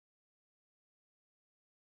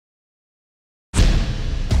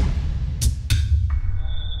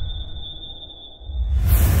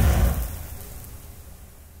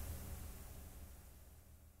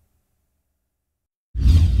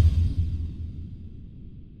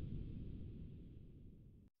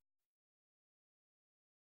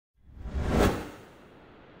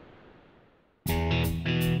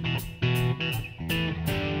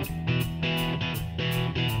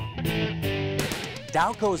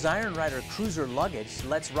Dowco's Iron Rider Cruiser Luggage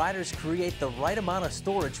lets riders create the right amount of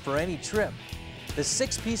storage for any trip. The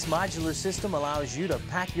 6-piece modular system allows you to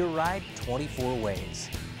pack your ride 24 ways.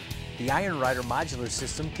 The Iron Rider modular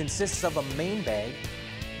system consists of a main bag,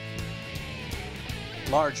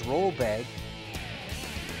 large roll bag,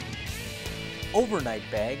 overnight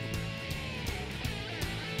bag,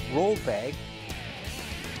 roll bag,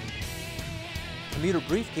 commuter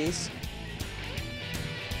briefcase,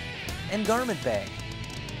 and garment bag.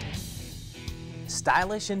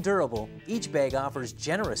 Stylish and durable, each bag offers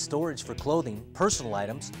generous storage for clothing, personal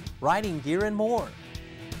items, riding gear, and more.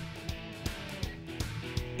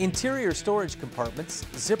 Interior storage compartments,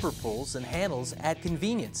 zipper pulls, and handles add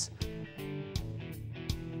convenience.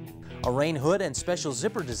 A rain hood and special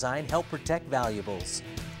zipper design help protect valuables.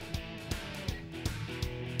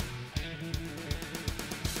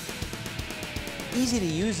 Easy to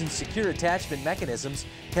use and secure attachment mechanisms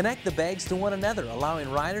connect the bags to one another,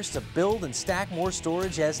 allowing riders to build and stack more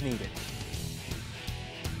storage as needed.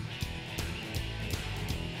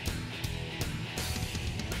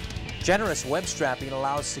 Generous web strapping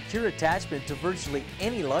allows secure attachment to virtually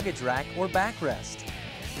any luggage rack or backrest.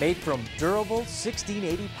 Made from durable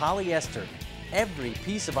 1680 polyester, every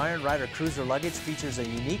piece of Iron Rider Cruiser luggage features a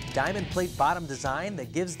unique diamond plate bottom design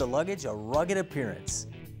that gives the luggage a rugged appearance.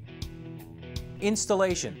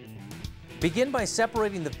 Installation. Begin by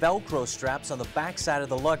separating the Velcro straps on the back side of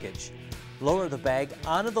the luggage. Lower the bag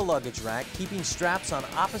onto the luggage rack, keeping straps on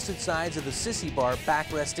opposite sides of the sissy bar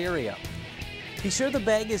backrest area. Be sure the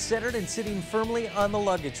bag is centered and sitting firmly on the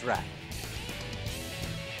luggage rack.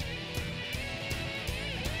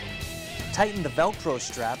 Tighten the Velcro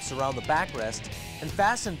straps around the backrest and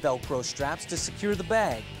fasten Velcro straps to secure the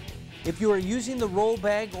bag. If you are using the roll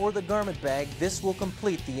bag or the garment bag, this will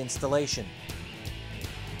complete the installation.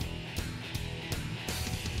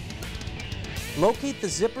 Locate the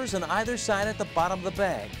zippers on either side at the bottom of the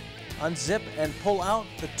bag. Unzip and pull out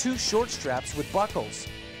the 2 short straps with buckles.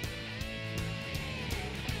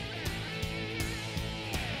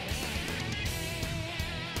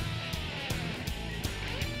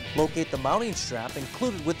 Locate the mounting strap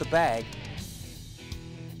included with the bag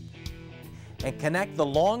and connect the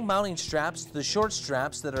long mounting straps to the short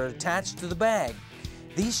straps that are attached to the bag.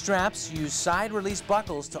 These straps use side release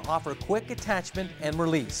buckles to offer quick attachment and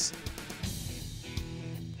release.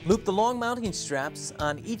 Loop the long mounting straps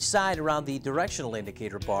on each side around the directional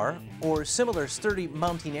indicator bar or similar sturdy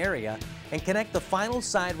mounting area and connect the final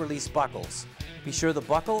side release buckles. Be sure the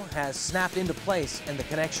buckle has snapped into place and the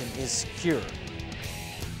connection is secure.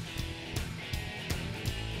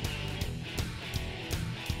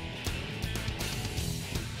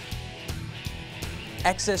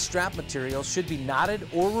 Excess strap material should be knotted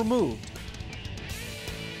or removed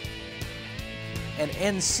and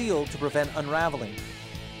end sealed to prevent unraveling.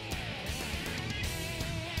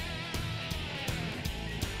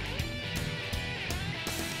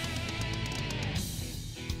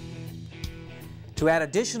 To add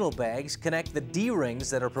additional bags, connect the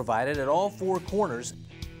D-rings that are provided at all 4 corners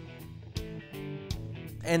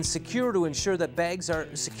and secure to ensure that bags are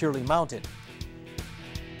securely mounted.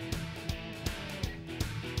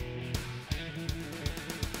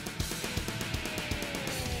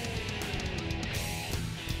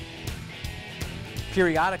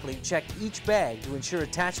 Periodically check each bag to ensure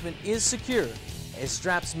attachment is secure, as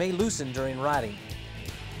straps may loosen during riding.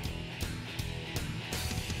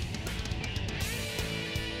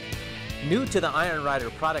 New to the Iron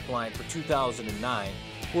Rider product line for 2009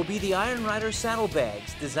 will be the Iron Rider saddle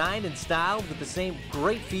bags, designed and styled with the same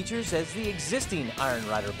great features as the existing Iron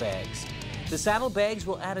Rider bags. The saddle bags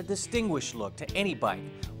will add a distinguished look to any bike,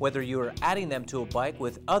 whether you are adding them to a bike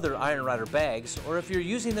with other Iron Rider bags or if you're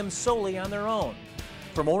using them solely on their own.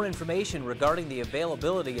 For more information regarding the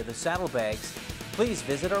availability of the saddle bags, please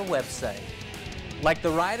visit our website. Like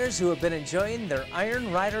the riders who have been enjoying their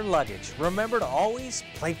Iron Rider luggage, remember to always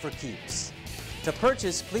play for keeps. To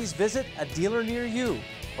purchase, please visit a dealer near you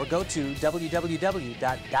or go to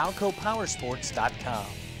www.dowcopowersports.com.